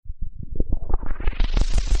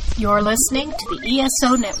You're listening to the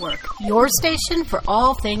ESO Network, your station for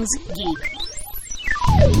all things geek.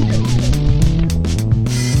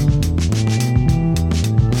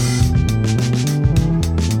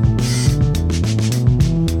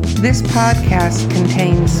 This podcast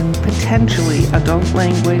contains potentially adult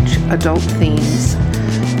language, adult themes,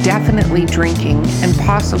 definitely drinking, and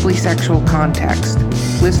possibly sexual context.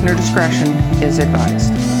 Listener discretion is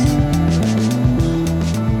advised.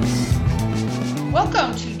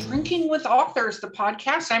 Welcome to Drinking with Authors, the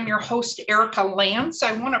podcast. I'm your host, Erica Lance.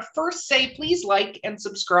 I want to first say, please like and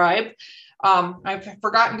subscribe. I've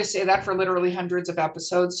forgotten to say that for literally hundreds of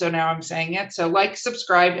episodes, so now I'm saying it. So like,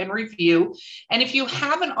 subscribe, and review. And if you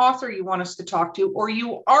have an author you want us to talk to, or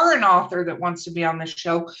you are an author that wants to be on this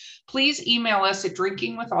show, please email us at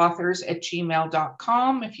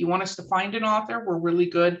drinkingwithauthors@gmail.com. If you want us to find an author, we're really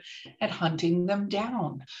good at hunting them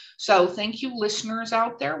down. So thank you, listeners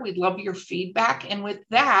out there. We'd love your feedback. And with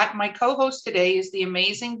that, my co-host today is the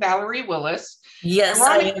amazing Valerie Willis. Yes,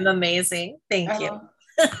 I am amazing. Thank you.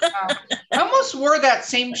 I almost wore that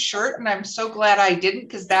same shirt, and I'm so glad I didn't,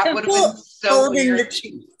 because that would have been so weird. The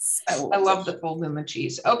cheese. I love the fold in the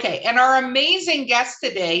cheese. Okay, and our amazing guest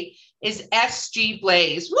today is S.G.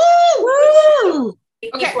 Blaze. Woo! Woo!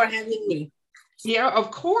 Okay. Thank you for having me. Yeah,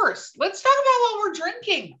 of course. Let's talk about what we're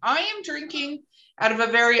drinking. I am drinking out of a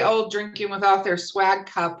very old Drinking with Authors swag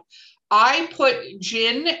cup. I put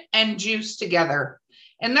gin and juice together.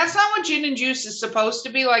 And that's not what gin and juice is supposed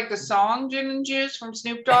to be, like the song Gin and Juice from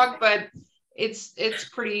Snoop Dogg, but it's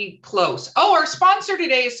pretty close. Oh, our sponsor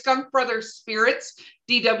today is Skunk Brothers Spirits.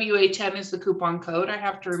 DWA10 is the coupon code. I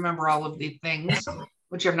have to remember all of the things,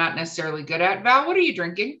 which I'm not necessarily good at. Val, what are you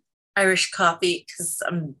drinking? Irish coffee, because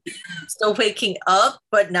I'm still waking up,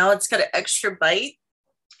 but now it's got an extra bite.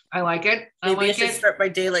 I like it. Maybe I should start my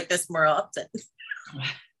day like this more often.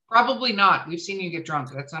 Probably not. We've seen you get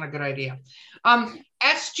drunk. That's not a good idea.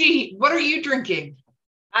 SG, what are you drinking?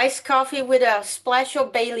 Iced coffee with a splash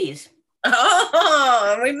of Baileys.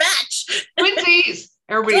 Oh, we match. Twinsies.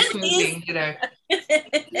 Everybody's twinsies today.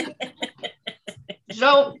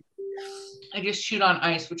 So I just chewed on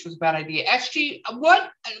ice, which was a bad idea. SG,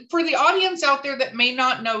 what, for the audience out there that may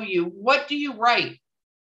not know you, what do you write?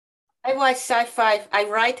 I write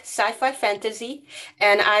sci-fi fantasy,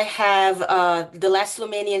 and I have the Last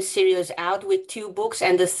Lumanian series out with 2 books,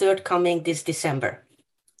 and the 3rd coming this December.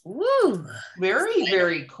 Woo! Very,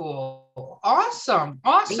 very cool. Awesome.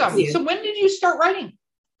 So when did you start writing?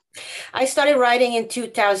 I started writing in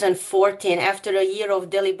 2014 after a year of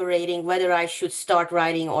deliberating whether I should start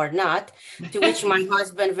writing or not, to which my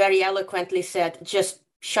husband very eloquently said, just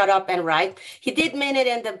shut up and write. He did mean it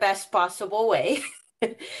in the best possible way.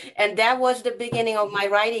 And that was the beginning of my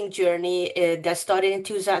writing journey that started in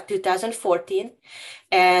 2014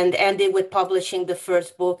 and ended with publishing the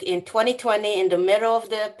first book in 2020 in the middle of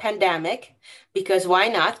the pandemic, because why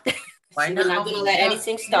not? Why not? We're not going to let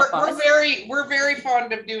anything stop us. We're very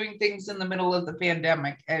fond of doing things in the middle of the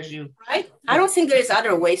pandemic, as you... Right? I don't think there's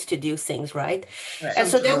other ways to do things, right? And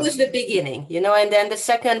so that was the beginning, and then the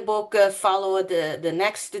second book followed the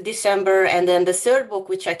next December, and then the third book,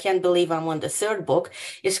 which I can't believe I'm on the third book,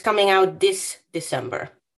 is coming out this December.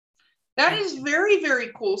 That is very,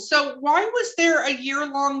 very cool. So why was there a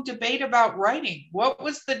year-long debate about writing? What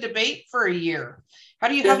was the debate for a year? How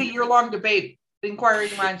do you have a year-long debate? Inquiring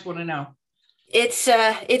minds want to know. It's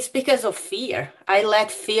because of fear. I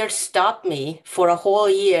let fear stop me for a whole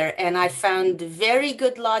year, and I found very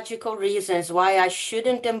good logical reasons why I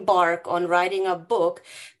shouldn't embark on writing a book,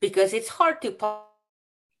 because it's hard to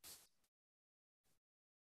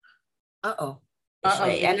Uh-oh.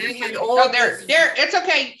 And I had all there. It's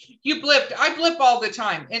okay. You blipped. I blip all the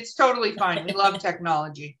time. It's totally fine. We love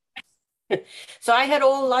technology. So I had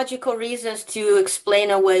all logical reasons to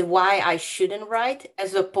explain away why I shouldn't write,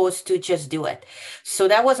 as opposed to just do it. So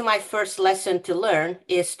that was my first lesson to learn,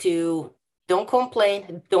 is to don't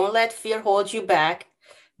complain. Don't let fear hold you back.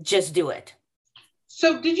 Just do it.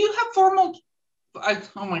 So did you have formal...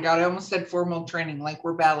 oh my God, I almost said formal training, like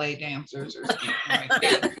we're ballet dancers or something like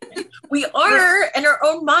that. We are in our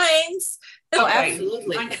own minds. Oh, Okay.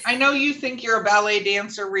 absolutely. I know you think you're a ballet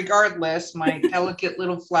dancer regardless, my delicate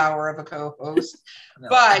little flower of a co-host. No,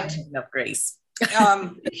 But enough grace.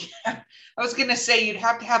 I was going to say you'd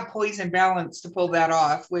have to have poise and balance to pull that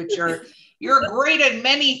off, which are, you're great at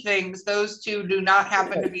many things. Those two do not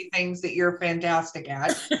happen to be things that you're fantastic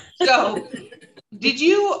at. So did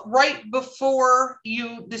you write before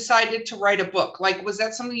you decided to write a book? Like, was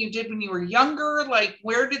that something you did when you were younger? Like,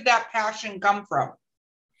 where did that passion come from?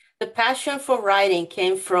 The passion for writing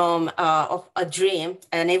came from a dream,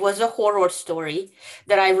 and it was a horror story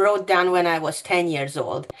that I wrote down when I was 10 years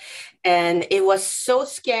old. And it was so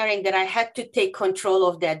scaring that I had to take control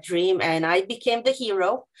of that dream, and I became the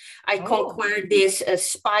hero. I conquered this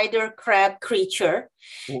spider crab creature,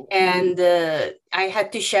 and I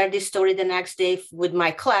had to share this story the next day with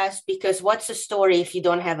my class, because what's a story if you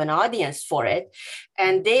don't have an audience for it?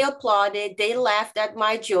 And they applauded, they laughed at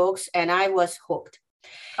my jokes, and I was hooked.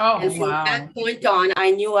 And from that point on, I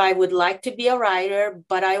knew I would like to be a writer,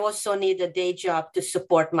 but I also need a day job to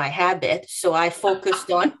support my habit. So I focused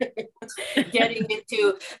on getting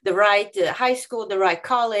into the right high school, the right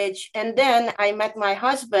college. And then I met my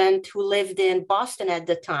husband, who lived in Boston at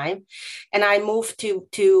the time. And I moved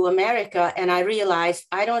to America, and I realized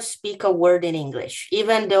I don't speak a word in English.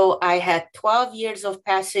 Even though I had 12 years of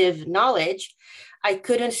passive knowledge, I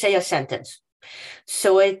couldn't say a sentence.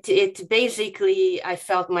 So it basically, I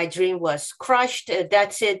felt my dream was crushed.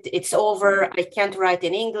 That's it. It's over. I can't write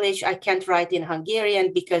in English. I can't write in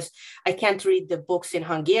Hungarian because I can't read the books in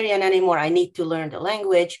Hungarian anymore. I need to learn the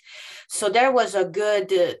language. So there was a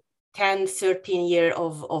good 10, 13 year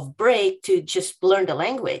of break to just learn the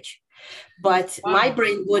language. But my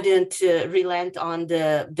brain wouldn't relent on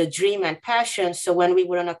the dream and passion. So when we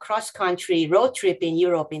were on a cross-country road trip in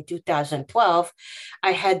Europe in 2012,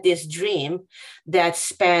 I had this dream that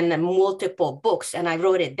spanned multiple books, and I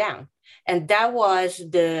wrote it down. And that was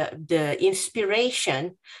the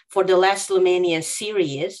inspiration for the Last Lumanian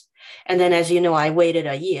series. And then, as you know, I waited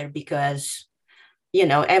a year because, you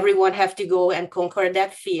know, everyone have to go and conquer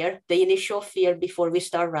that fear, the initial fear, before we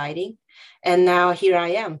start writing. And now here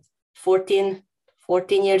I am. 14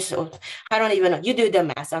 years old. I don't even know. You do the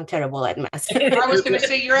math. I'm terrible at math. I was going to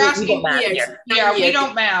say, you're asking years. Yeah, we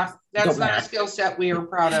don't math. That's not a skill set we are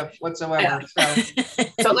proud of whatsoever.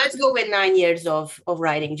 So let's go with 9 years of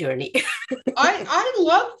writing journey. I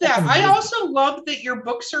love that. I also love that your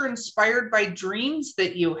books are inspired by dreams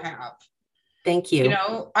that you have. Thank you. You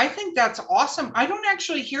know, I think that's awesome. I don't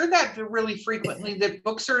actually hear that really frequently, that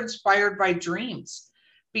books are inspired by dreams.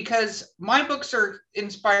 Because my books are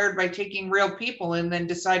inspired by taking real people and then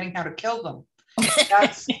deciding how to kill them.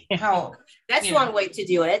 That's how. That's one way to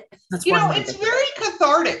do it. You know, it's very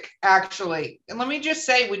cathartic, actually. And let me just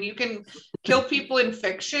say, when you can kill people in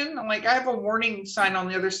fiction, like I have a warning sign on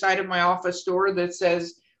the other side of my office door that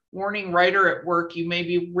says, "Warning, writer at work, you may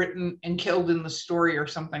be written and killed in the story," or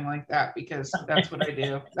something like that, because that's what I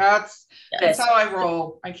do. That's how I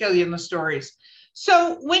roll. I kill you in the stories.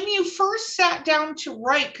 So when you first sat down to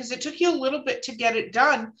write, because it took you a little bit to get it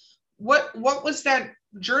done, what was that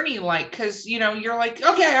journey like? Because, you know, you're like,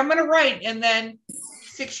 okay, I'm going to write. And then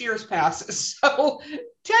 6 years passes. So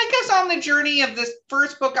take us on the journey of this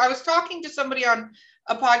first book. I was talking to somebody on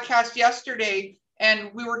a podcast yesterday,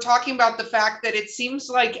 and we were talking about the fact that it seems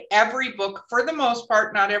like every book, for the most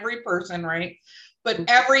part, not every person, right? But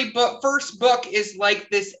every first book is like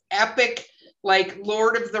this epic, like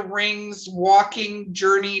Lord of the Rings walking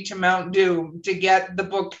journey to Mount Doom to get the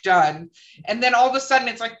book done. And then all of a sudden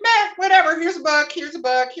it's like, meh, whatever, here's a book, here's a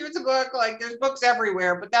book, here's a book. Like there's books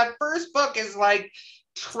everywhere. But that first book is like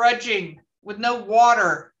trudging with no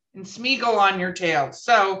water and Smeagol on your tail.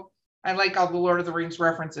 So I like all the Lord of the Rings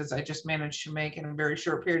references I just managed to make in a very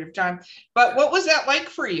short period of time. But what was that like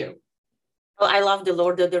for you? Well, I love the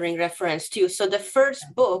Lord of the Ring reference too. So the first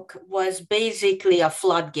book was basically a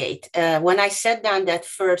floodgate. When I sat down that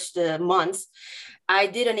first month, I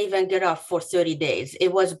didn't even get up for 30 days.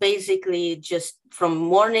 It was basically just from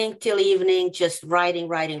morning till evening, just writing.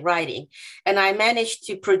 And I managed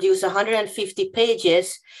to produce 150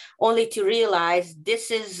 pages only to realize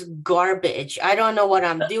this is garbage. I don't know what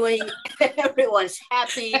I'm doing. Everyone's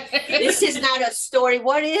happy. This is not a story.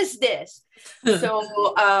 What is this? So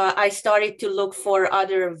I started to look for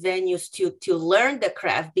other venues to learn the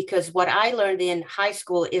craft, because what I learned in high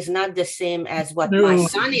school is not the same as what my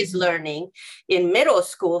son is learning in middle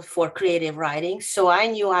school for creative writing. So I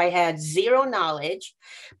knew I had zero knowledge,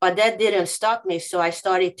 but that didn't stop me. So I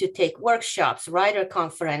started to take workshops, writer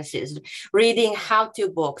conferences, reading how-to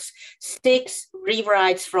books, 6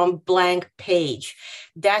 rewrites from blank page.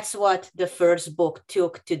 That's what the first book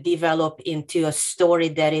took to develop into a story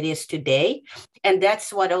that it is today. And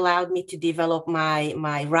that's what allowed me to develop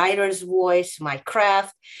my writer's voice, my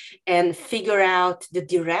craft, and figure out the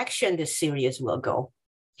direction the series will go.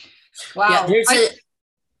 Wow.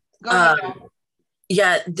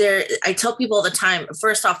 Yeah, I tell people all the time,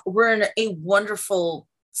 first off, we're in a wonderful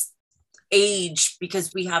age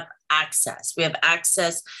because we have access.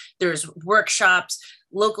 There's workshops,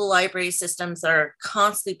 local library systems that are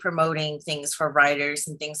constantly promoting things for writers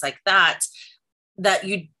and things like that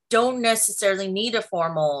you don't necessarily need a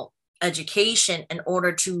formal education in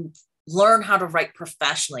order to learn how to write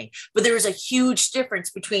professionally. But there is a huge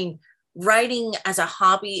difference between writing as a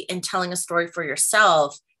hobby and telling a story for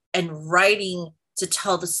yourself and writing to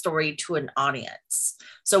tell the story to an audience.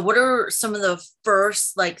 So what are some of the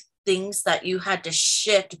first like things that you had to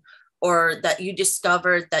shift or that you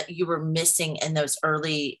discovered that you were missing in those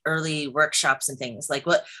early workshops and things? Like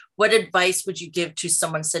what advice would you give to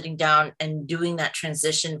someone sitting down and doing that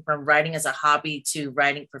transition from writing as a hobby to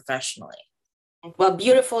writing professionally? Well,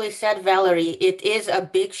 beautifully said, Valerie. It is a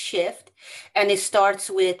big shift, and it starts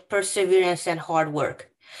with perseverance and hard work.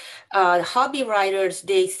 Hobby writers,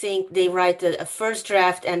 they think they write a first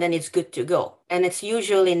draft and then it's good to go. And it's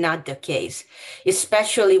usually not the case,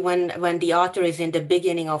 especially when the author is in the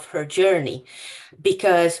beginning of her journey,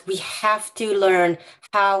 because we have to learn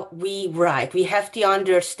how we write. We have to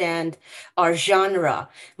understand our genre.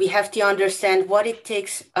 We have to understand what it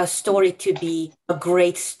takes a story to be a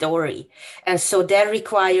great story. And so that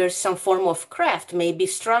requires some form of craft, maybe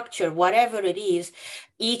structure, whatever it is.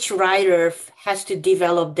 Each writer has to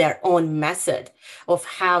develop their own method of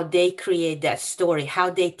how they create that story,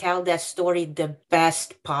 how they tell that story the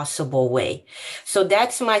best possible way. So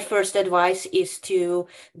that's my first advice, is to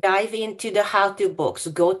dive into the how-to books,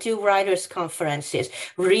 go to writers' conferences,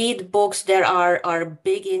 read books that are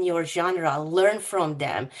big in your genre, learn from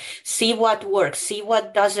them, see what works, see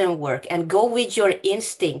what doesn't work, and go with your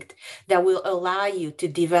instinct that will allow you to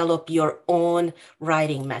develop your own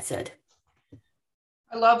writing method.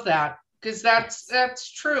 I love that, because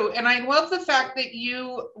that's true. And I love the fact that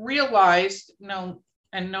you realized, no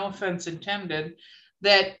offense intended,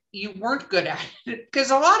 that you weren't good at it.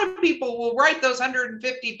 Because a lot of people will write those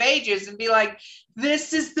 150 pages and be like,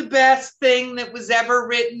 this is the best thing that was ever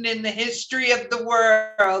written in the history of the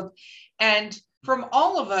world. And from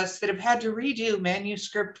all of us that have had to redo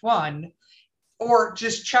manuscript 1 or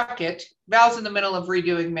just chuck it, Val's in the middle of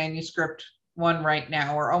redoing manuscript 1 right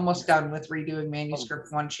now. We're almost done with redoing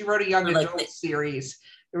manuscript 1. She wrote a young adult series.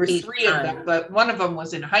 There was 3 of them, but one of them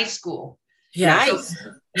was in high school. Yeah. Nice.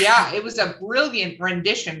 So, yeah, it was a brilliant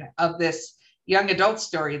rendition of this young adult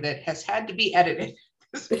story that has had to be edited.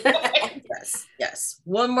 Yes.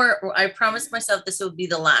 One more. I promised myself this would be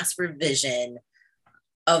the last revision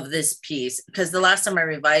of this piece, because the last time I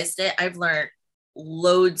revised it, I've learned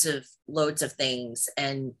loads of things,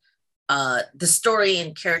 and the story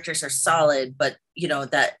and characters are solid, but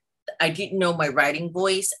that I didn't know my writing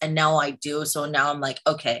voice, and now I do. So now I'm like,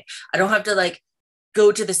 okay, I don't have to like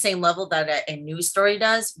go to the same level that a news story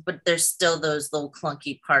does, but there's still those little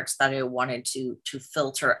clunky parts that I wanted to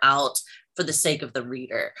filter out for the sake of the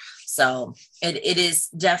reader. So it is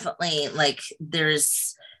definitely like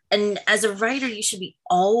and as a writer, you should be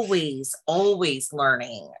always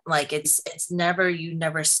learning. Like you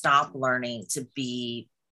never stop learning to be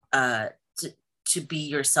to be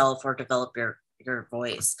yourself or develop your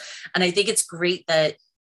voice. And I think it's great that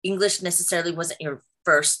English necessarily wasn't your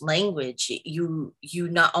first language. You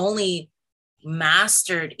not only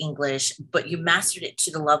mastered English, but you mastered it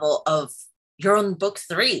to the level of you're on book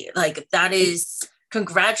 3. Like that is,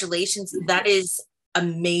 congratulations. That is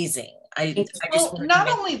amazing. Not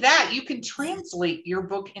only that, you can translate your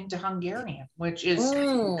book into Hungarian, which is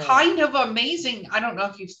kind of amazing. I don't know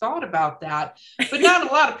if you've thought about that, but not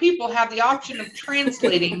a lot of people have the option of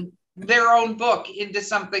translating their own book into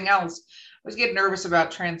something else. I was getting nervous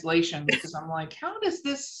about translations because I'm like, how does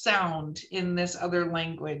this sound in this other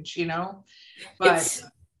language, But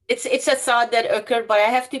It's a thought that occurred, but I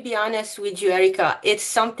have to be honest with you, Erica. It's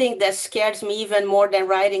something that scares me even more than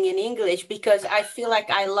writing in English, because I feel like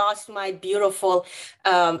I lost my beautiful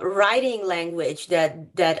writing language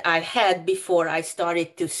that I had before I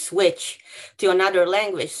started to switch to another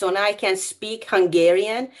language. So now I can speak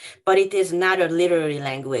Hungarian, but it is not a literary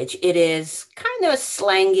language. It is kind of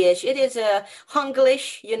slangish. It is a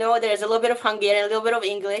Hunglish, there's a little bit of Hungarian, a little bit of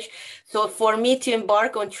English. So for me to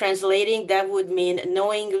embark on translating, that would mean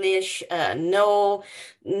no English, no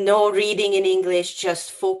reading in English,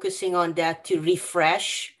 just focusing on that to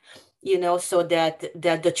refresh, so that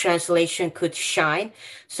the translation could shine.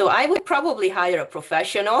 So I would probably hire a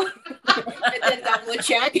professional and then double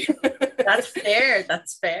check. That's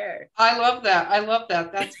fair. I love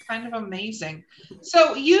that. That's kind of amazing.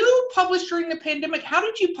 So you published during the pandemic. How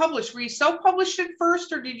did you publish? Were you self-published at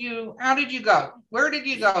first, or how did you go? Where did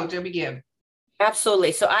you go to begin?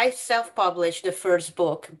 Absolutely. So I self-published the first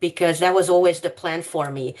book because that was always the plan for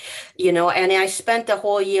me, and I spent the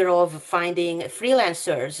whole year of finding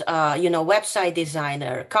freelancers, website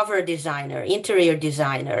designer, cover designer, interior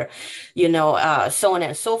designer, so on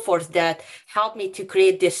and so forth, that helped me to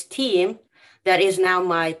create this team that is now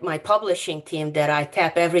my publishing team that I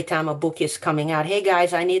tap every time a book is coming out. Hey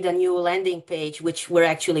guys, I need a new landing page, which we're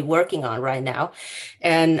actually working on right now.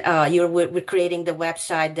 And we're creating the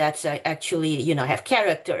website that's actually, have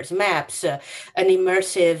characters, maps, an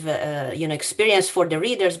immersive, experience for the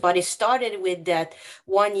readers. But it started with that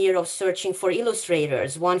 1 year of searching for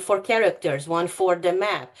illustrators, one for characters, one for the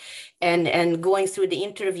map. And going through the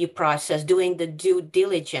interview process, doing the due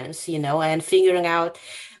diligence, and figuring out,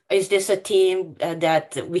 is this a team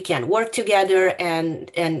that we can work together?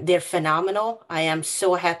 And they're phenomenal. I am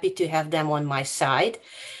so happy to have them on my side.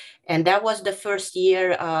 And that was the first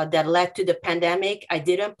year that led to the pandemic. I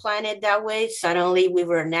didn't plan it that way. Suddenly we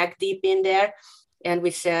were neck deep in there. And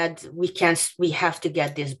we said, we have to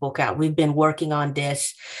get this book out. We've been working on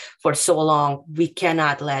this for so long. We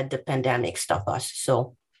cannot let the pandemic stop us.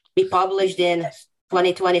 So we published in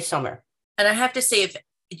 2020 summer. And I have to say, if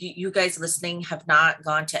you guys listening have not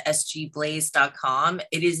gone to sgblaze.com,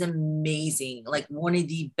 it is amazing. Like one of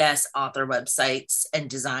the best author websites and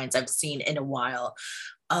designs I've seen in a while.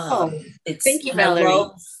 Thank you,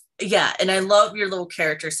 Valerie. And I love your little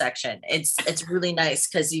character section. It's really nice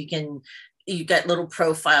because you get little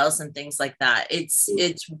profiles and things like that. It's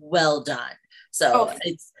well done. So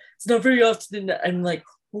it's not very often that I'm like,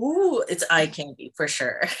 ooh, it's eye candy for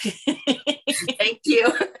sure. Thank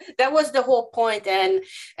you. That was the whole point. And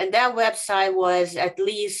that website was at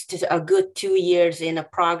least a good 2 years in a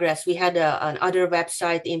progress. We had another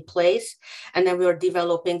website in place, and then we were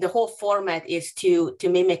developing. The whole format is to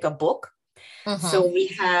mimic a book. Mm-hmm. So we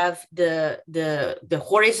have the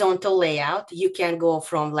horizontal layout. You can go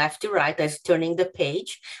from left to right as turning the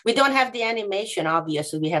page. We don't have the animation,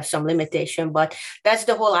 obviously. We have some limitation, but that's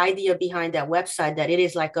the whole idea behind that website, that it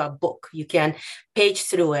is like a book. You can page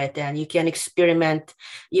through it and you can experiment.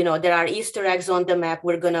 There are Easter eggs on the map.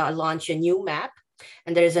 We're going to launch a new map,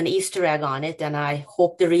 and there is an Easter egg on it. And I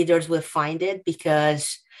hope the readers will find it,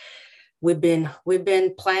 because we've been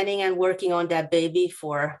planning and working on that baby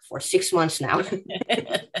for 6 months now.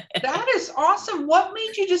 That is awesome. What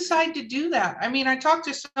made you decide to do that? I mean, I talked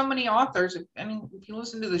to so many authors. I mean, if you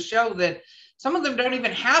listen to the show, that some of them don't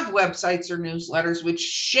even have websites or newsletters, which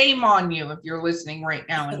shame on you if you're listening right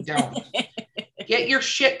now and don't. Get your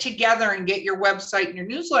shit together and get your website and your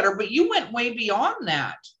newsletter. But you went way beyond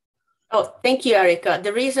that. Oh, thank you, Erica.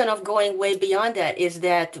 The reason of going way beyond that is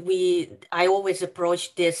that I always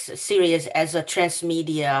approach this series as a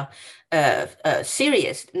transmedia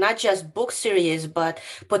series, not just book series, but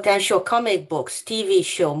potential comic books, TV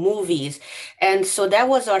show, movies. And so that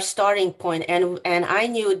was our starting point. And I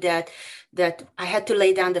knew that I had to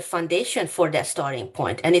lay down the foundation for that starting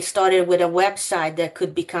point. And it started with a website that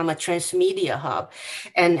could become a transmedia hub,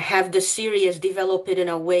 and have the series develop it in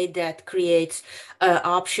a way that creates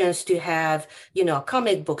options to have, a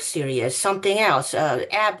comic book series, something else,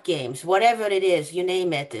 app games, whatever it is, you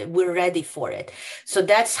name it, we're ready for it. So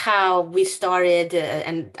that's how we started.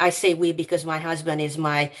 And I say we because my husband is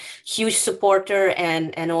my huge supporter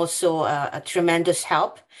and also a tremendous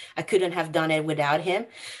help. I couldn't have done it without him.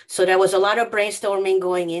 So there was a lot of brainstorming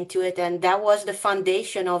going into it. And that was the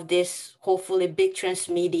foundation of this hopefully big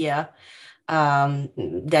transmedia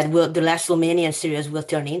that the Last Luminian series will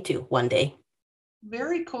turn into one day.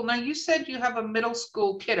 Very cool. Now, you said you have a middle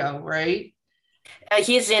school kiddo, right?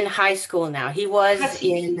 He's in high school now. He was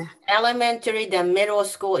in elementary, then middle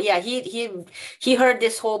school. Yeah, he heard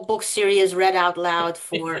this whole book series read out loud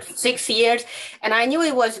for 6 years. And I knew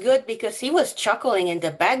it was good because he was chuckling in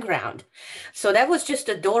the background. So that was just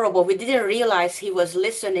adorable. We didn't realize he was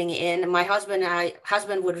listening in. My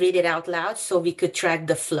husband would read it out loud so we could track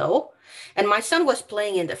the flow. And my son was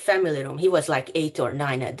playing in the family room. He was like 8 or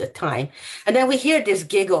 9 at the time. And then we hear this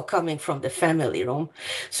giggle coming from the family room.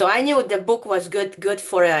 So I knew the book was good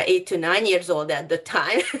for 8 to 9 years old at the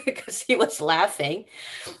time because he was laughing.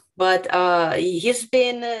 But he's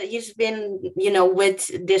been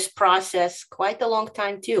with this process quite a long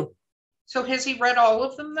time too. So has he read all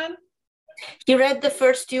of them then? He read the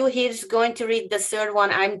first 2. He's going to read the third one.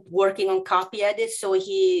 I'm working on copy edit. So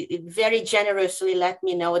he very generously let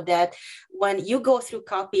me know that when you go through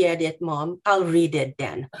copy edit, Mom, I'll read it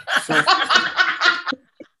then. So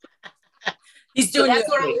he's doing that's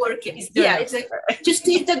where I'm working. Yeah, it's like, just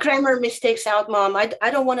take the grammar mistakes out, Mom. I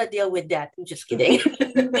don't want to deal with that. I'm just kidding.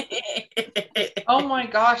 Oh my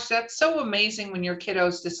gosh, that's so amazing when your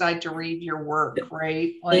kiddos decide to read your work,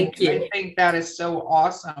 right? Thank you. I think that is so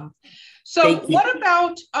awesome. So what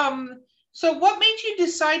about, so what made you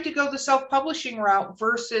decide to go the self-publishing route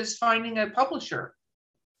versus finding a publisher?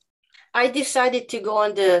 I decided to go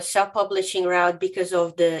on the self-publishing route because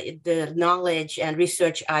of the knowledge and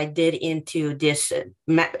research I did into this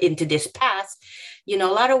path. A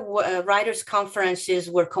lot of writers' conferences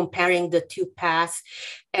were comparing the two paths,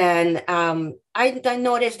 and I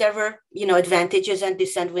noticed there were advantages and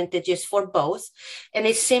disadvantages for both, and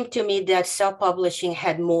it seemed to me that self-publishing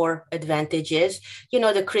had more advantages.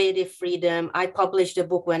 The creative freedom. I published the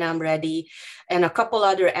book when I'm ready, and a couple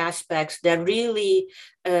other aspects that really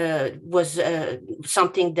was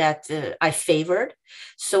something that I favored.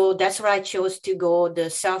 So that's why I chose to go the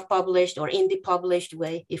self-published or indie published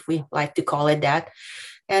way, if we like to call it that.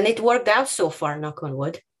 And it worked out so far, knock on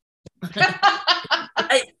wood.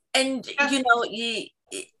 I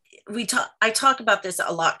talk about this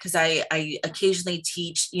a lot because I occasionally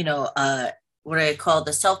teach, what I call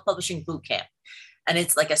the self-publishing boot camp. And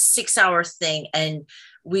it's like a 6-hour thing. And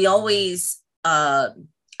we always, I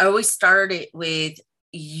always start it with,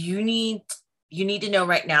 you need to know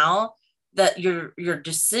right now that your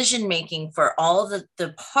decision making for all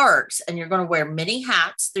the parts, and you're going to wear many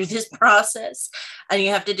hats through this process, and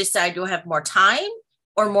you have to decide you'll have more time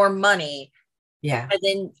or more money. Yeah. And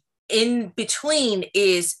then in between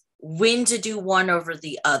is when to do one over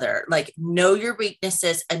the other. Like, know your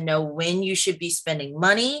weaknesses and know when you should be spending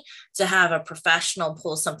money to have a professional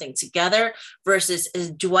pull something together versus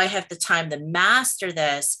do I have the time to master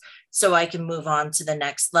this so I can move on to the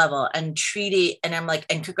next level and treat it. And I'm like,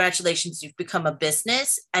 and congratulations, you've become a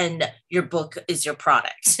business and your book is your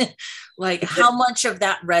product. Like, how much of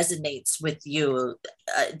that resonates with you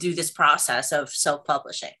through this process of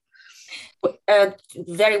self-publishing?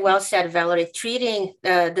 Very well said, Valerie. Treating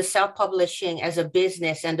the self-publishing as a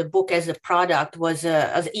business and the book as a product was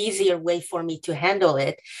an easier way for me to handle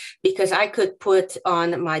it, because I could put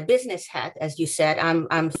on my business hat, as you said.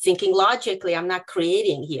 I'm thinking logically. I'm not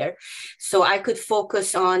creating here, so I could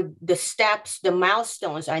focus on the steps, the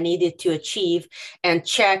milestones I needed to achieve and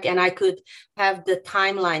check, and I could have the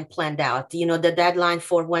timeline planned out, the deadline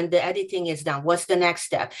for when the editing is done. What's the next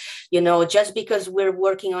step? Just because we're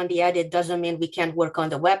working on the edit doesn't mean we can't work on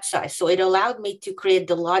the website. So it allowed me to create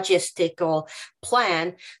the logistical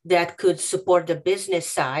plan that could support the business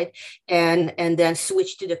side and then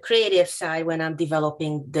switch to the creative side when I'm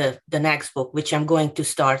developing the next book, which I'm going to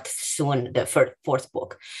start soon, the fourth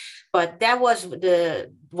book. But that was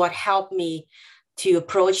what helped me to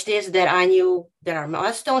approach this, that I knew there are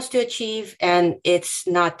milestones to achieve and it's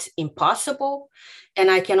not impossible.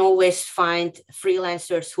 And I can always find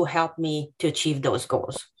freelancers who help me to achieve those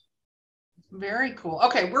goals. Very cool.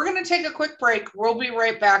 Okay, we're going to take a quick break. We'll be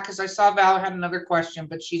right back because I saw Val had another question,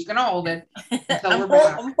 but she's going to hold it until we're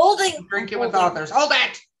back. I'm holding. Drinking with authors. Hold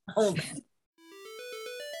it. Hold it.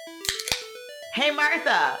 Hey,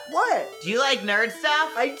 Martha. What? Do you like nerd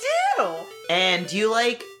stuff? I do. And do you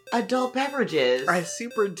like adult beverages? I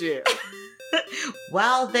super do.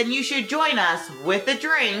 Well, then you should join us with a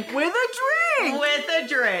drink. With a drink. With a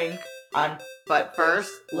drink. But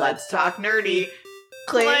first, let's talk nerdy.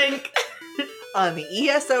 Clink. On the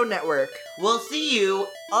ESO Network. We'll see you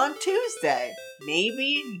on Tuesday.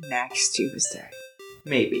 Maybe next Tuesday.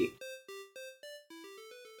 Maybe.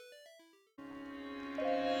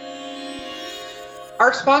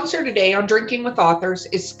 Our sponsor today on Drinking with Authors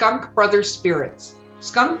is Skunk Brothers Spirits.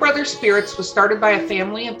 Skunk Brothers Spirits was started by a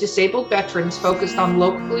family of disabled veterans focused on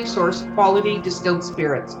locally sourced quality distilled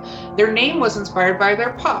spirits. Their name was inspired by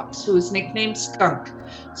their pops, who is nicknamed Skunk.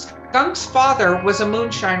 Skunk's father was a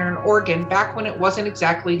moonshiner in Oregon back when it wasn't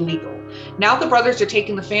exactly legal. Now the brothers are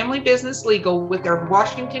taking the family business legal with their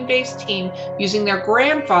Washington-based team using their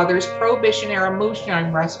grandfather's Prohibition-era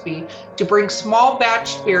moonshine recipe to bring small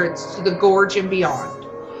batch spirits to the gorge and beyond.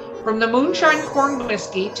 From the moonshine corn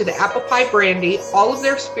whiskey to the apple pie brandy, all of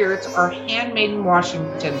their spirits are handmade in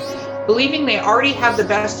Washington. Believing they already have the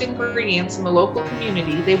best ingredients in the local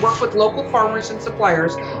community, they work with local farmers and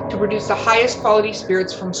suppliers to produce the highest quality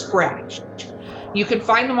spirits from scratch. You can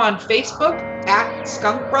find them on Facebook at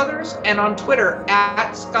Skunk Brothers and on Twitter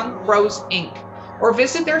at Skunk Bros Inc. Or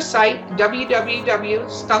visit their site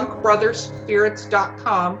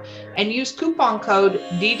www.skunkbrotherspirits.com and use coupon code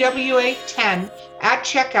DWA10 at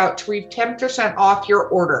checkout to reap 10% off your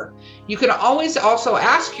order. You can always also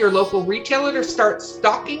ask your local retailer to start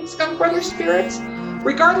stocking Skunk Brothers Spirits.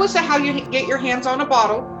 Regardless of how you get your hands on a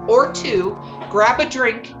bottle or two, grab a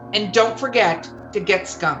drink and don't forget to get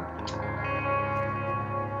skunked.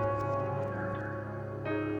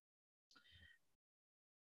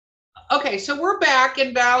 Okay, so we're back,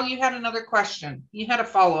 and Val, you had another question. You had a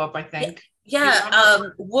follow-up, I think. Yeah.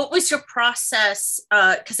 What was your process?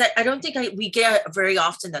 Because I don't think we get very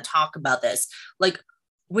often to talk about this. Like,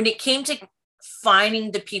 when it came to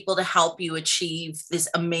finding the people to help you achieve this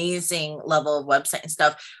amazing level of website and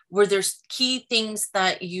stuff, were there key things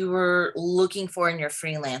that you were looking for in your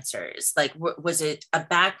freelancers? Like, was it a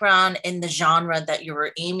background in the genre that you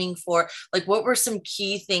were aiming for? Like, what were some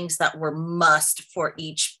key things that were must for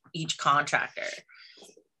each contractor?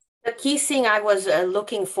 The key thing I was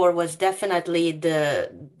looking for was definitely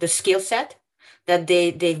the skill set, that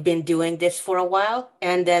they've been doing this for a while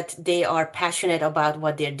and that they are passionate about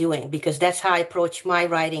what they're doing, because that's how I approach my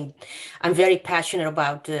writing. I'm very passionate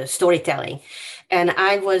about storytelling. And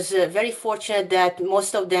I was very fortunate that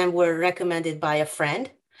most of them were recommended by a friend.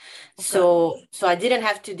 Okay. So I didn't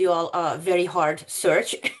have to do a very hard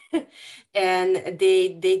search. And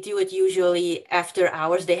they do it usually after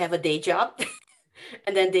hours. They have a day job.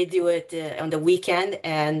 And then they do it on the weekend.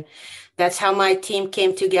 And that's how my team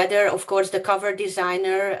came together. Of course, the cover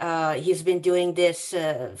designer, he's been doing this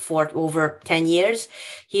for over 10 years.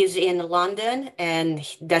 He's in London, and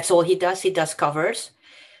that's all he does. He does covers.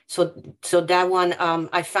 So that one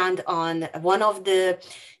I found on one of the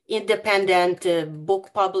independent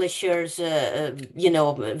book publishers,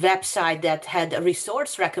 website that had a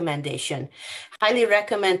resource recommendation. Highly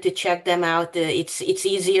recommend to check them out. It's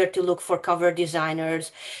easier to look for cover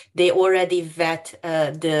designers. They already vet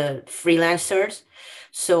the freelancers,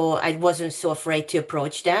 so I wasn't so afraid to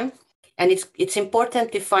approach them. And it's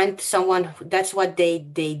important to find someone that's what they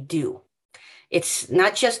do. It's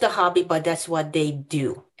not just a hobby, but that's what they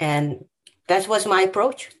do, and that was my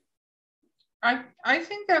approach. I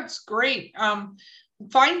think that's great.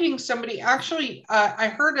 Finding somebody, actually, I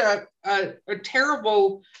heard a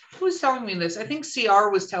terrible, who was telling me this? I think CR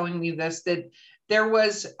was telling me this, that there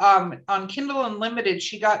was on Kindle Unlimited,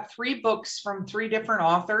 she got 3 books from 3 different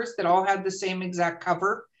authors that all had the same exact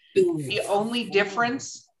cover. The only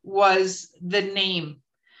difference was the name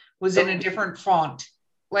was in a different font.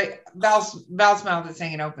 Like Val's mouth is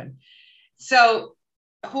hanging open. So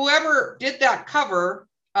whoever did that cover,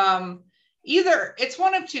 either it's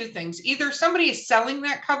one of 2 things. Either somebody is selling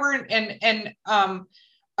that cover and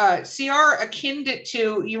CR akin it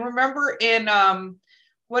to, you remember in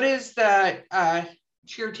what is the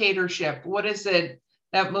Cheertatorship? What is it,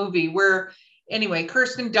 that movie where, anyway,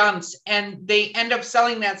 Kirsten Dunst, and they end up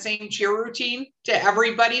selling that same cheer routine to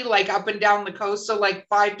everybody, like up and down the coast. So like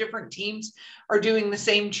 5 different teams are doing the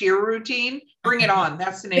same cheer routine. Bring It On.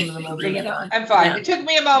 That's the name of the movie. Bring It On. I'm fine. Yeah. It took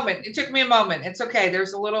me a moment. It's okay.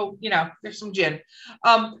 There's a little, there's some gin.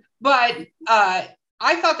 But I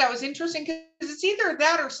thought that was interesting because it's either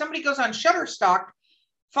that or somebody goes on Shutterstock,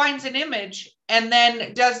 finds an image, and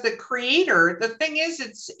then does the creator. The thing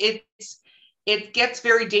is, it gets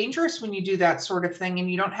very dangerous when you do that sort of thing and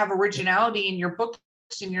you don't have originality in your books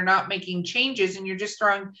and you're not making changes and you're just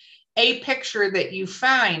throwing a picture that you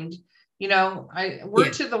find.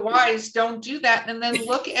 Word to the wise, don't do that. And then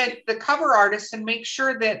look at the cover artists and make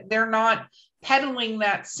sure that they're not peddling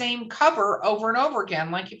that same cover over and over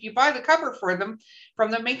again. Like if you buy the cover from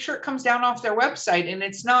them, make sure it comes down off their website and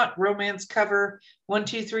it's not romance cover 1,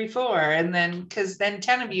 2, 3, 4. And then, because then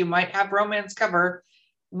 10 of you might have romance cover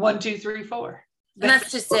 1, 2, 3, 4. And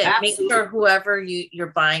that's just it. Make sure whoever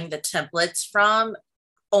you're buying the templates from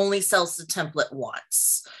only sells the template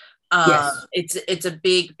once. Yes. It's a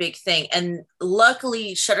big thing. And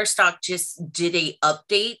luckily Shutterstock just did a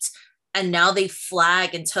update, and now they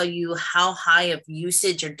flag and tell you how high of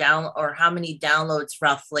usage or how many downloads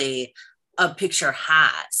roughly a picture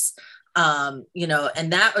has. And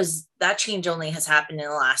that change only has happened in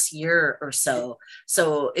the last year or so.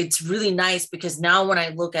 So it's really nice because now when I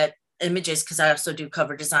look at images, because I also do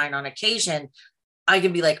cover design on occasion, I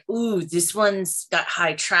can be like, ooh, this one's got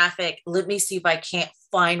high traffic. Let me see if I can't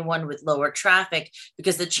find one with lower traffic,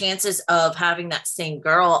 because the chances of having that same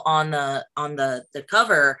girl on the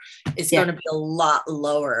cover is going to be a lot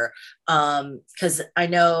lower. Because I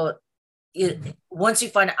know once you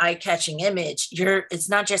find an eye-catching image, it's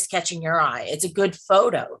not just catching your eye, it's a good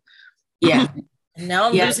photo. Yeah. And now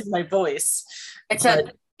I'm losing my voice. It's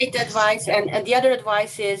a great advice. And the other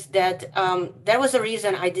advice is that there was a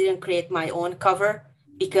reason I didn't create my own cover,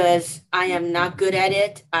 because I am not good at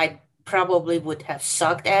it. I probably would have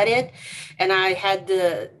sucked at it. And I had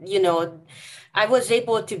I was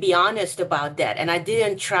able to be honest about that. And I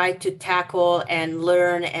didn't try to tackle and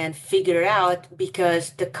learn and figure out,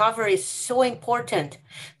 because the cover is so important.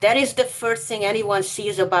 That is the first thing anyone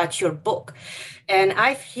sees about your book. And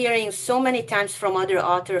I've hearing so many times from other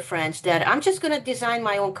author friends that I'm just going to design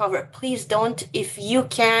my own cover. Please don't. If you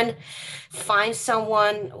can find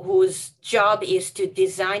someone whose job is to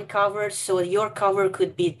design covers, so your cover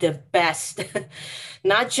could be the best,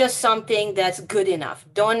 not just something that's good enough.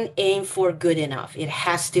 Don't aim for good enough. It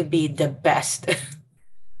has to be the best.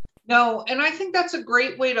 No, and I think that's a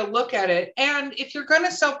great way to look at it. And if you're going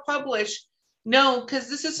to self-publish, no, because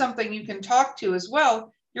this is something you can talk to as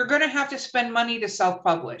well. You're going to have to spend money to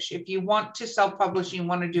self-publish. If you want to self-publish, you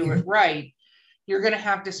want to do it right, you're going to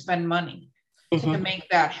have to spend money to make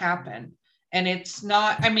that happen. And it's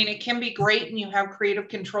not, I mean, it can be great and you have creative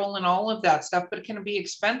control and all of that stuff, but it can be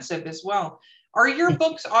expensive as well. Are your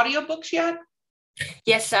books audiobooks yet?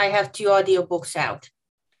 Yes, I have 2 audiobooks out.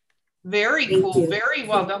 Very Thank cool. you. Very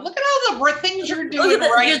well done. Look at all the things you're doing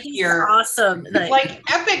right here. Awesome. Like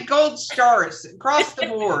epic gold stars across the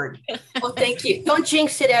board. Oh, thank you. Don't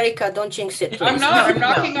jinx it, Erica. Don't jinx it, please. I'm not. I'm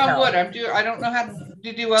knocking on no. wood. I don't know how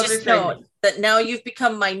to do other Just know things. that now you've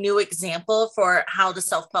become my new example for how to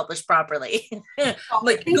self-publish properly.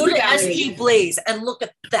 Like, go to SG Blaze and look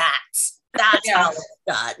at that. That's how it's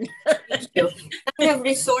done. I have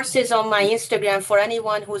resources on my Instagram for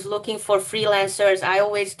anyone who's looking for freelancers. I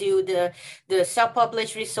always do the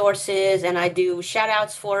self-published resources, and I do shout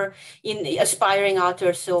outs for aspiring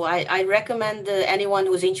authors. So I recommend anyone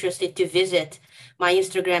who's interested to visit my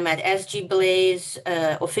Instagram at SG Blaze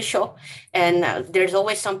official. And there's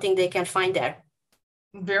always something they can find there.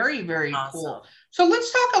 Very, very Awesome. cool. So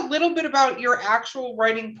let's talk a little bit about your actual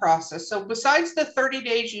writing process. So besides the 30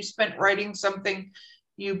 days you spent writing something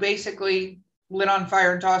you basically lit on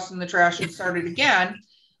fire and tossed in the trash and started again,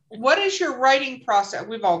 what is your writing process?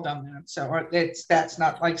 We've all done that. So that's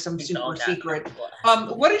not like some super secret.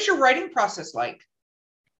 What is your writing process like?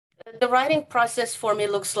 The writing process for me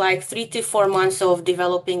looks like 3 to 4 months of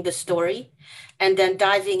developing the story and then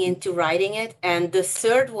diving into writing it. And the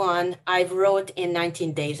third one I wrote in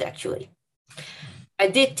 19 days, actually. I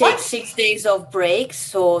did take 6 days of breaks,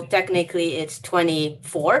 so technically it's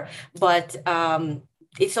 24, but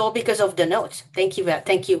it's all because of the notes. Thank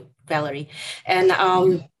you, Valerie. And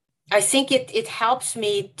I think it helps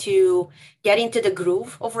me to get into the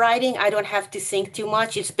groove of writing. I don't have to think too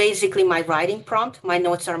much. It's basically my writing prompt. My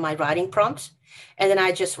notes are my writing prompts, and then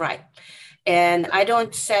I just write. And I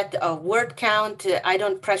don't set a word count. I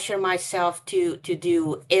don't pressure myself to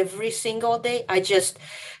do every single day. I just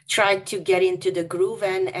try to get into the groove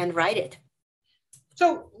and write it.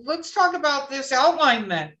 So let's talk about this outline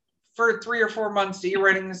then for 3 or 4 months that you're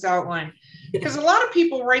writing this outline. Because a lot of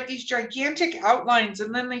people write these gigantic outlines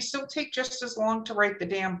and then they still take just as long to write the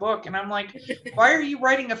damn book. And I'm like, why are you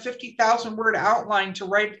writing a 50,000 word outline to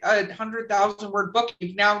write a 100,000 word book?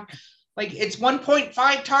 You've now, like, it's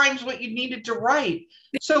 1.5 times what you needed to write.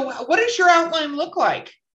 So what does your outline look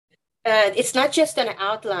like? It's not just an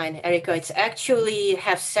outline, Erica. It's actually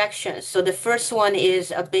have sections. So the first one is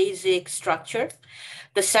a basic structure.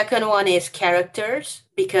 The second one is characters,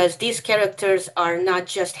 because these characters are not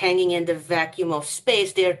just hanging in the vacuum of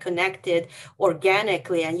space. They're connected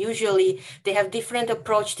organically, and usually they have different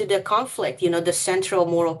approach to the conflict, the central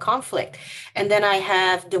moral conflict. And then I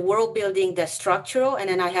have the world building that's structural, and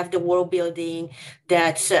then I have the world building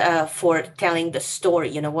that's for telling the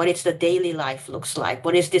story, what is the daily life looks like,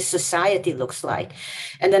 what is this society looks like.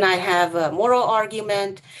 And then I have a moral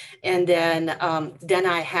argument, and then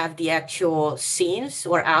I have the actual scenes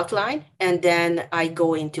or outline, and then I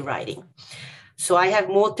go into writing. So I have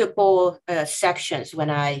multiple sections when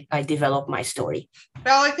I develop my story.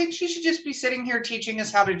 Well, I think she should just be sitting here teaching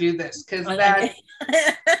us how to do this, because that.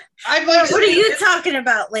 I'm like, what are you talking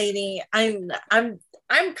about, lady? I'm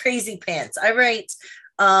crazy pants. I write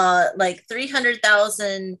like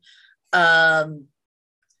 300,000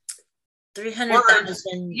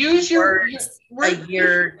 use your words a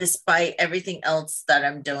year, despite everything else that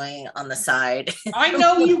I'm doing on the side. I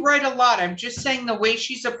know you write a lot. I'm just saying the way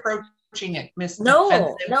she's approaching it, Miss.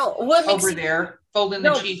 No. What over there, folding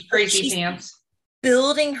the cheese, crazy pants.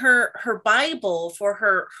 Building her Bible for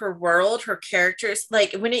her world, her characters.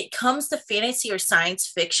 Like, when it comes to fantasy or science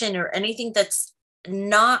fiction or anything that's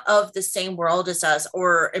not of the same world as us,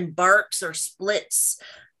 or embarks or splits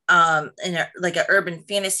in like an urban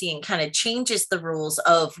fantasy and kind of changes the rules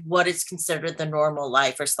of what is considered the normal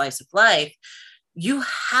life or slice of life, you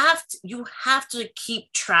have to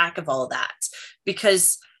keep track of all that,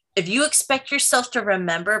 because if you expect yourself to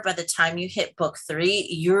remember by the time you hit book 3,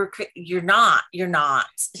 you're not.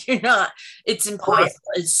 It's impossible.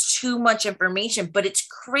 It's too much information, but it's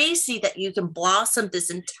crazy that you can blossom this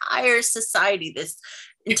entire society, this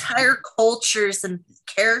entire cultures and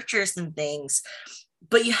characters and things,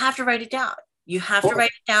 but you have to write it down. You have to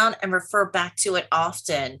write it down and refer back to it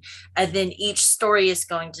often. And then each story is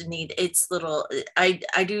going to need its little, I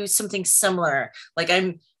do something similar. Like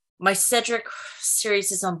my Cedric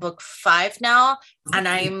series is on book 5 now. And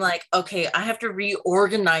I'm like, okay, I have to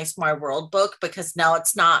reorganize my world book because now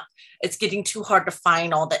it's getting too hard to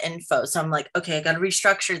find all the info. So I'm like, okay, I got to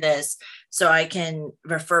restructure this so I can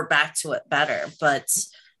refer back to it better. But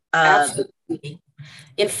absolutely.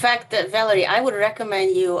 In fact, Valerie, I would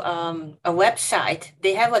recommend you a website.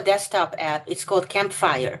 They have a desktop app. It's called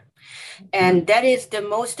Campfire. And that is the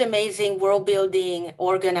most amazing world building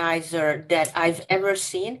organizer that I've ever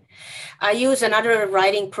seen. I use another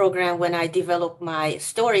writing program when I develop my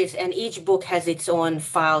stories, and each book has its own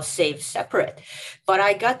file saved separate. But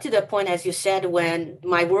I got to the point, as you said, when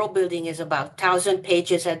my world building is about 1,000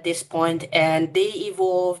 pages at this point, and they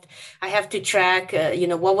evolved. I have to track,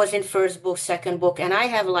 what was in first book, second book, and I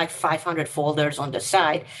have like 500 folders on the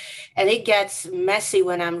side. And it gets messy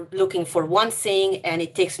when I'm looking for one thing and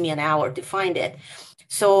it takes me an hour to find it.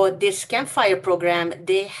 So this Campfire program,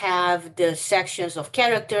 they have the sections of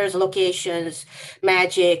characters, locations,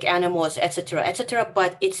 magic, animals, etc.,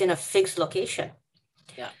 but it's in a fixed location.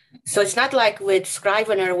 Yeah. So it's not like with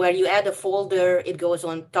Scrivener where you add a folder, it goes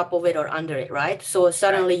on top of it or under it, right? So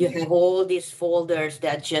suddenly you have all these folders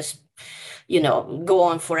that just go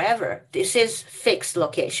on forever. This is fixed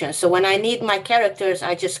location. So when I need my characters,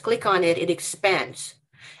 I just click on it, it expands.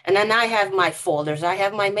 And then I have my folders. I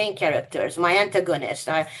have my main characters, my antagonists,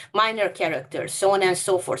 minor characters, so on and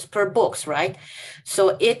so forth per books, right?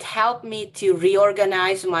 So it helped me to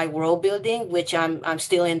reorganize my world building, which I'm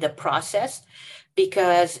still in the process,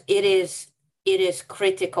 because it is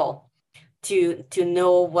critical to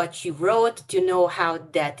know what you wrote, to know how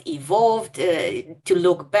that evolved, to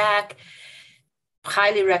look back.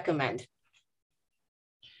 Highly recommend.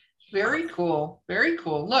 Very cool. Very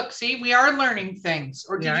cool. Look, see, we are learning things.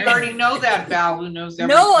 Or did you already know that, Val, who knows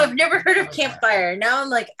everything? No, I've never heard of Campfire. Now I'm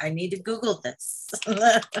like, I need to Google this.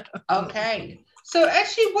 Okay. So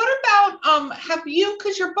actually, what about,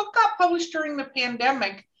 because your book got published during the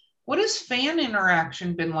pandemic, what has fan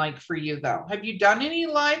interaction been like for you, though? Have you done any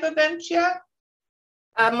live events yet?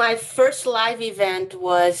 My first live event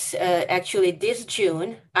was actually this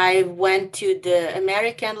June. I went to the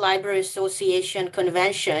American Library Association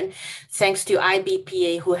convention, thanks to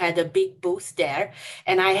IBPA, who had a big booth there.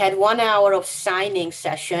 And I had 1 hour of signing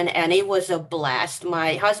session, and it was a blast.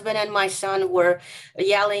 My husband and my son were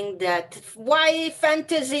yelling that, "Why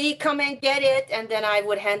fantasy? Come and get it." And then I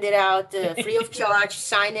would hand it out free of charge,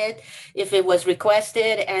 sign it if it was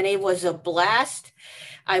requested, and it was a blast.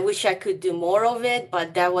 I wish I could do more of it,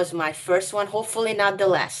 but that was my first one. Hopefully not the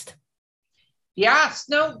last. Yes,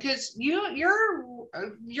 no, because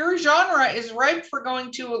your genre is ripe for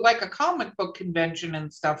going to like a comic book convention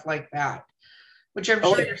and stuff like that, which I'm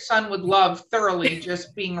sure your son would love thoroughly,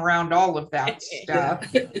 just being around all of that stuff.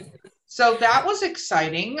 So that was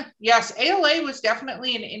exciting. Yes, ALA was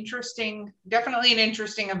definitely an interesting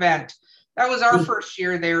event. That was our first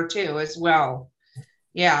year there too, as well.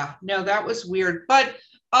 Yeah, no, that was weird. But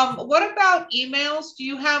what about emails? Do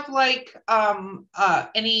you have like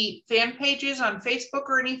any fan pages on Facebook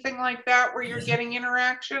or anything like that where you're getting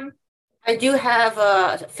interaction? I do have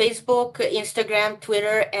Facebook, Instagram,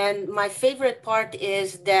 Twitter, and my favorite part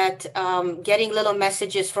is that getting little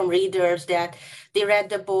messages from readers that they read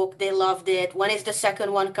the book, they loved it. When is the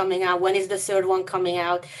second one coming out? When is the third one coming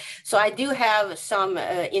out? So I do have some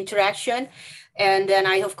interaction. And then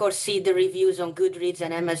I, of course, see the reviews on Goodreads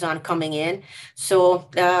and Amazon coming in. So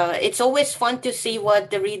it's always fun to see what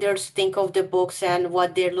the readers think of the books and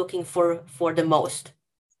what they're looking for the most.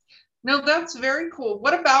 No, that's very cool.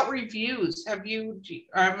 What about reviews? Do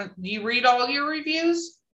you read all your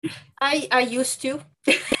reviews? I used to.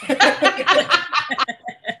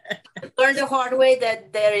 Learned the hard way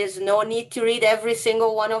that there is no need to read every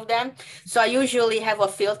single one of them. So I usually have a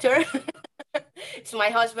filter. It's my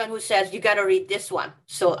husband who says, "You got to read this one."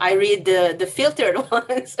 So I read the filtered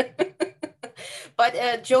ones.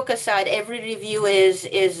 But joke aside, every review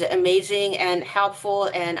is amazing and helpful,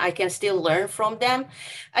 and I can still learn from them.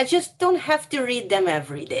 I just don't have to read them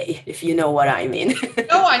every day, if you know what I mean.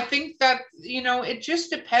 No, I think that, it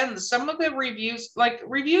just depends. Some of the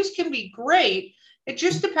reviews can be great. It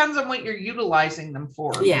just depends on what you're utilizing them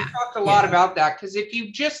for. Yeah. We talked a lot about that, because if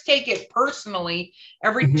you just take it personally,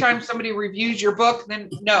 every time somebody reviews your book,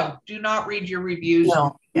 then no, do not read your reviews.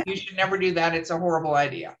 No. You should never do that. It's a horrible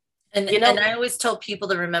idea. And I always tell people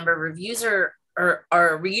to remember reviews are or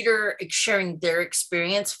a reader sharing their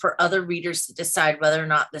experience for other readers to decide whether or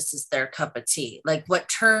not this is their cup of tea. Like what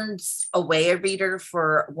turns away a reader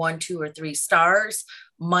for 1, 2, or 3 stars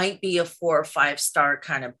might be a 4 or 5 star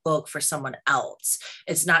kind of book for someone else.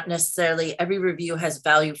 It's not necessarily, every review has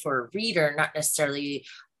value for a reader, not necessarily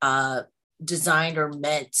designed or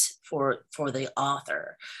meant for the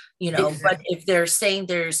author, you know. Exactly. But if they're saying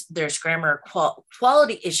there's grammar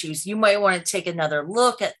quality issues, you might want to take another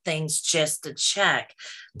look at things just to check.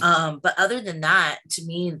 But other than that, to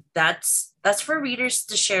me, that's for readers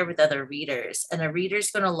to share with other readers, and a reader's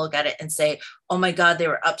going to look at it and say, oh my God, they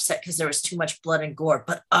were upset because there was too much blood and gore,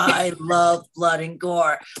 but I love blood and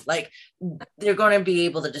gore. Like, they're going to be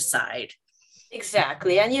able to decide.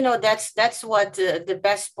 Exactly. And, you know, that's what the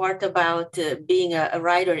best part about being a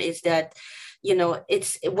writer is that, you know,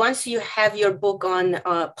 it's once you have your book on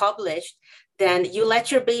published, then you let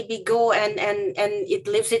your baby go and it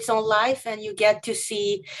lives its own life, and you get to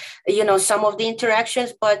see, you know, some of the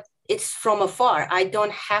interactions, but it's from afar. I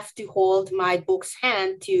don't have to hold my book's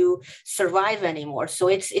hand to survive anymore. So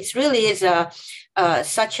it's really is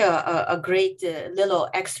such a great little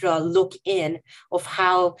extra look in of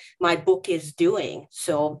how my book is doing.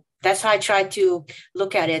 So that's how I try to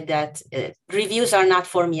look at it, that reviews are not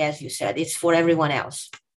for me, as you said, it's for everyone else.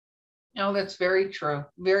 No, that's very true.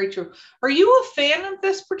 Very true. Are you a fan of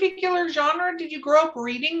this particular genre? Did you grow up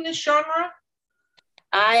reading this genre?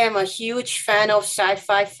 I am a huge fan of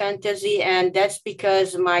sci-fi fantasy, and that's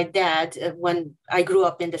because my dad, when I grew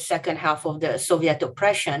up in the second half of the Soviet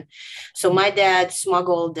oppression, so my dad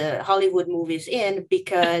smuggled Hollywood movies in,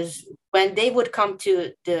 because when they would come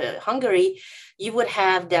to Hungary, you would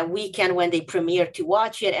have that weekend when they premiered to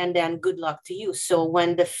watch it, and then good luck to you. So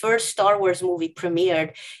when the first Star Wars movie premiered,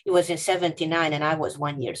 it was in 1979, and I was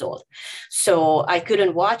 1 year old. So I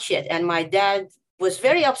couldn't watch it, and my dad was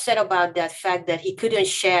very upset about that fact that he couldn't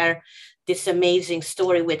share this amazing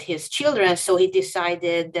story with his children. So he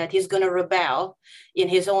decided that he's going to rebel in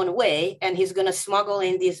his own way, and he's going to smuggle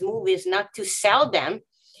in these movies, not to sell them,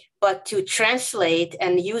 but to translate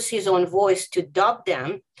and use his own voice to dub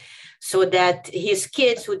them, so that his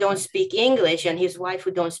kids who don't speak English and his wife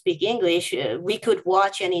who don't speak English, we could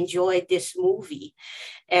watch and enjoy this movie.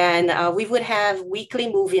 And we would have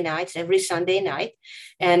weekly movie nights every Sunday night.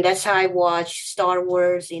 And that's how I watched Star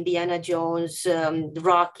Wars, Indiana Jones,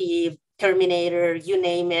 Rocky, Terminator, you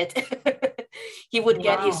name it. He would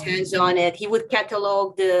get his hands on it. He would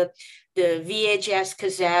catalog the VHS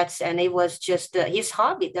cassettes, and it was just his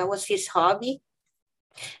hobby. That was his hobby.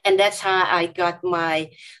 And that's how I got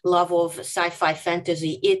my love of sci-fi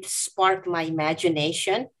fantasy. It sparked my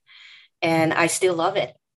imagination, and I still love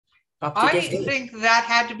it. I think that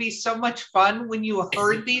had to be so much fun when you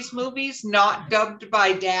heard these movies not dubbed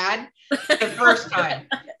by Dad the first time.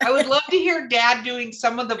 I would love to hear Dad doing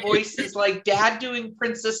some of the voices, like Dad doing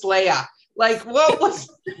Princess Leia. Like, what was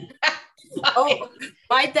that? Oh,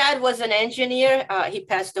 my dad was an engineer. He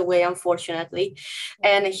passed away, unfortunately.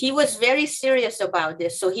 And he was very serious about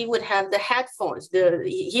this. So he would have the headphones.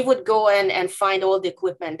 He would go and find all the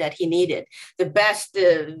equipment that he needed. The best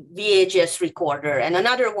VHS recorder, and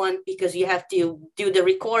another one, because you have to do the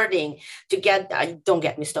recording to get, don't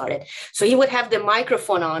get me started. So he would have the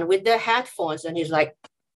microphone on with the headphones, and he's like,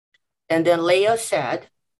 and then Leia said,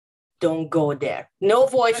 don't go there. No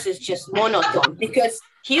voices, just monotone, because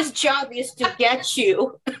his job is to get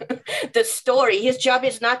you the story. His job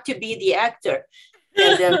is not to be the actor.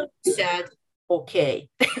 And then said, okay.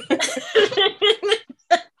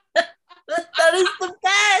 That is the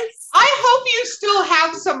best. I hope you still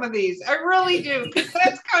have some of these. I really do, because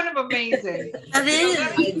that's kind of amazing. That is.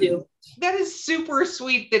 I do. That is super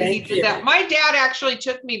sweet that he did that. My dad actually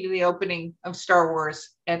took me to the opening of Star Wars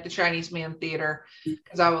at the Chinese Man Theater,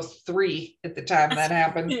 because I was 3 at the time that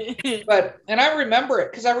happened. And I remember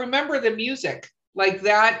it because I remember the music like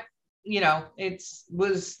that. You know,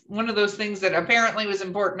 was one of those things that apparently was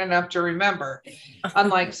important enough to remember,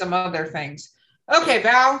 unlike some other things. Okay,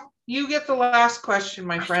 Val, you get the last question,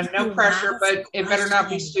 my friend. No pressure, but it better not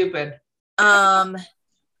be stupid. God,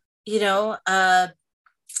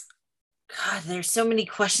 there's so many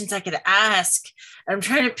questions I could ask. I'm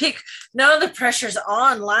trying to pick. Now the pressure's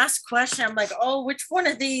on. Last question. I'm like, oh, which one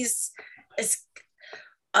of these is?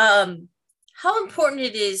 How important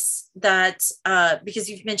it is that because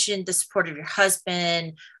you've mentioned the support of your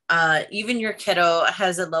husband, even your kiddo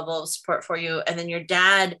has a level of support for you, and then your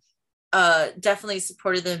dad definitely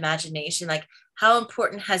supported the imagination. Like, how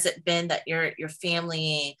important has it been that your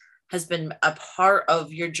family has been a part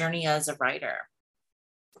of your journey as a writer?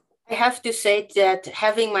 I have to say that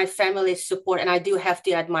having my family's support, and I do have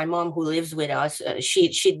to add my mom who lives with us,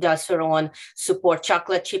 she does her own support,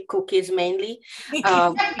 chocolate chip cookies mainly.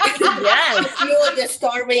 Yes. Fuel the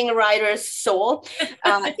starving writer's soul.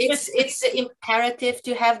 It's imperative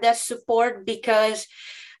to have that support because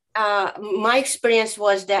my experience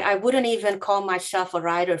was that I wouldn't even call myself a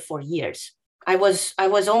writer for years. I was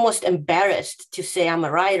almost embarrassed to say I'm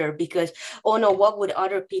a writer because, oh no, what would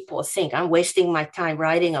other people think? I'm wasting my time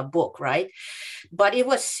writing a book, right? But it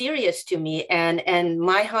was serious to me. And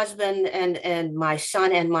my husband and my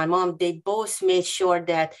son and my mom, they both made sure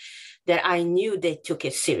that I knew they took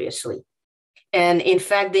it seriously. And in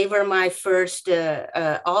fact, they were my first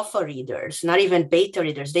alpha readers, not even beta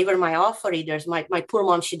readers. They were my alpha readers. My poor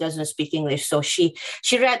mom, she doesn't speak English, so she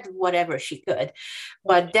read whatever she could.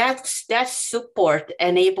 But that support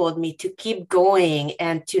enabled me to keep going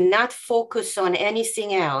and to not focus on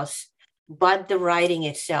anything else but the writing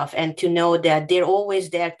itself, and to know that they're always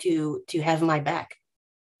there to have my back.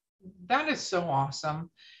 That is so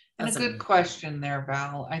awesome. And That's a good amazing. question there,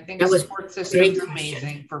 Val. I think That the was support great system is question.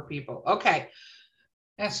 amazing for people. Okay.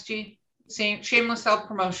 SG, shameless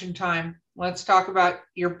self-promotion time. Let's talk about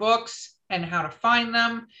your books and how to find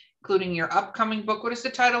them, including your upcoming book. What is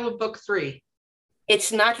the title of book 3?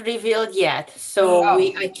 It's not revealed yet, so Oh.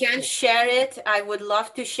 I can't share it. I would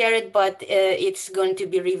love to share it, but it's going to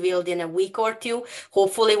be revealed in a week or two,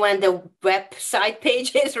 hopefully when the website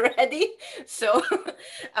page is ready. So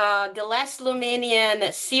the Last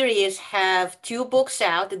Lumanian series have 2 books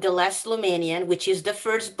out, The Last Lumanian, which is the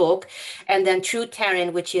first book, and then True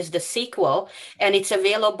Terran, which is the sequel, and it's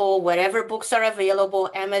available wherever books are available,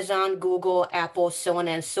 Amazon, Google, Apple, so on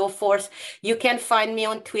and so forth. You can find me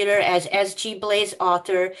on Twitter as SG Blaze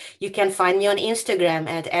Author. You can find me on Instagram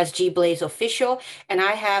at SG Blaze Official, and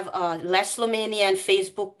I have a Last Lumanian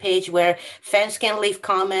Facebook page where fans can leave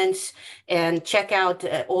comments and check out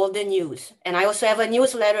all the news. And I also have a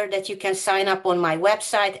newsletter that you can sign up on my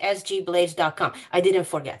website, sgblaze.com. I didn't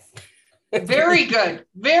forget. Very good.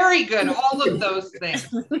 Very good. All of those things.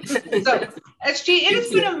 So, SG, it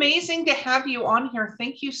has been amazing to have you on here.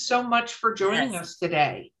 Thank you so much for joining us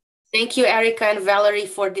today. Thank you, Erica and Valerie,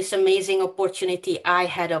 for this amazing opportunity. I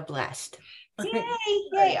had a blast. Yay,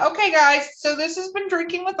 yay. Okay, guys. So this has been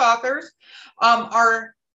Drinking with Authors.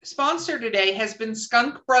 Our sponsor today has been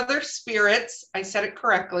Skunk Brothers Spirits. I said it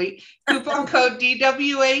correctly. Coupon code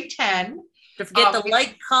DWA10. Don't forget to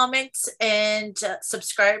like, comment, and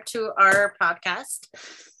subscribe to our podcast.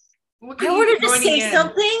 Look at I you wanted to joining say in.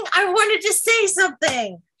 something. I wanted to say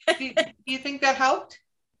something. Do you think that helped?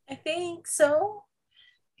 I think so.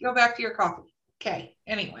 Go back to your coffee. Okay.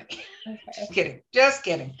 Anyway, just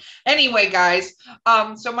kidding. Anyway, guys.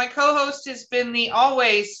 So my co-host has been the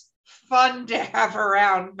always fun to have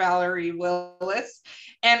around Valerie Willis,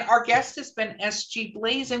 and our guest has been SG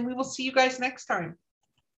Blaze, and we will see you guys next time.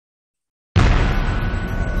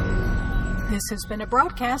 This has been a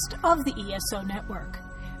broadcast of the ESO Network.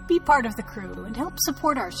 Be part of the crew and help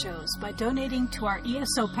support our shows by donating to our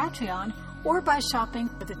ESO Patreon or by shopping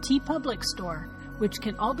for the TeePublic store, which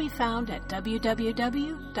can all be found at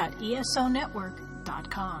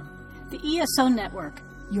www.esonetwork.com. The ESO Network,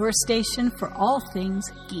 your station for all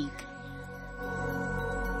things geek.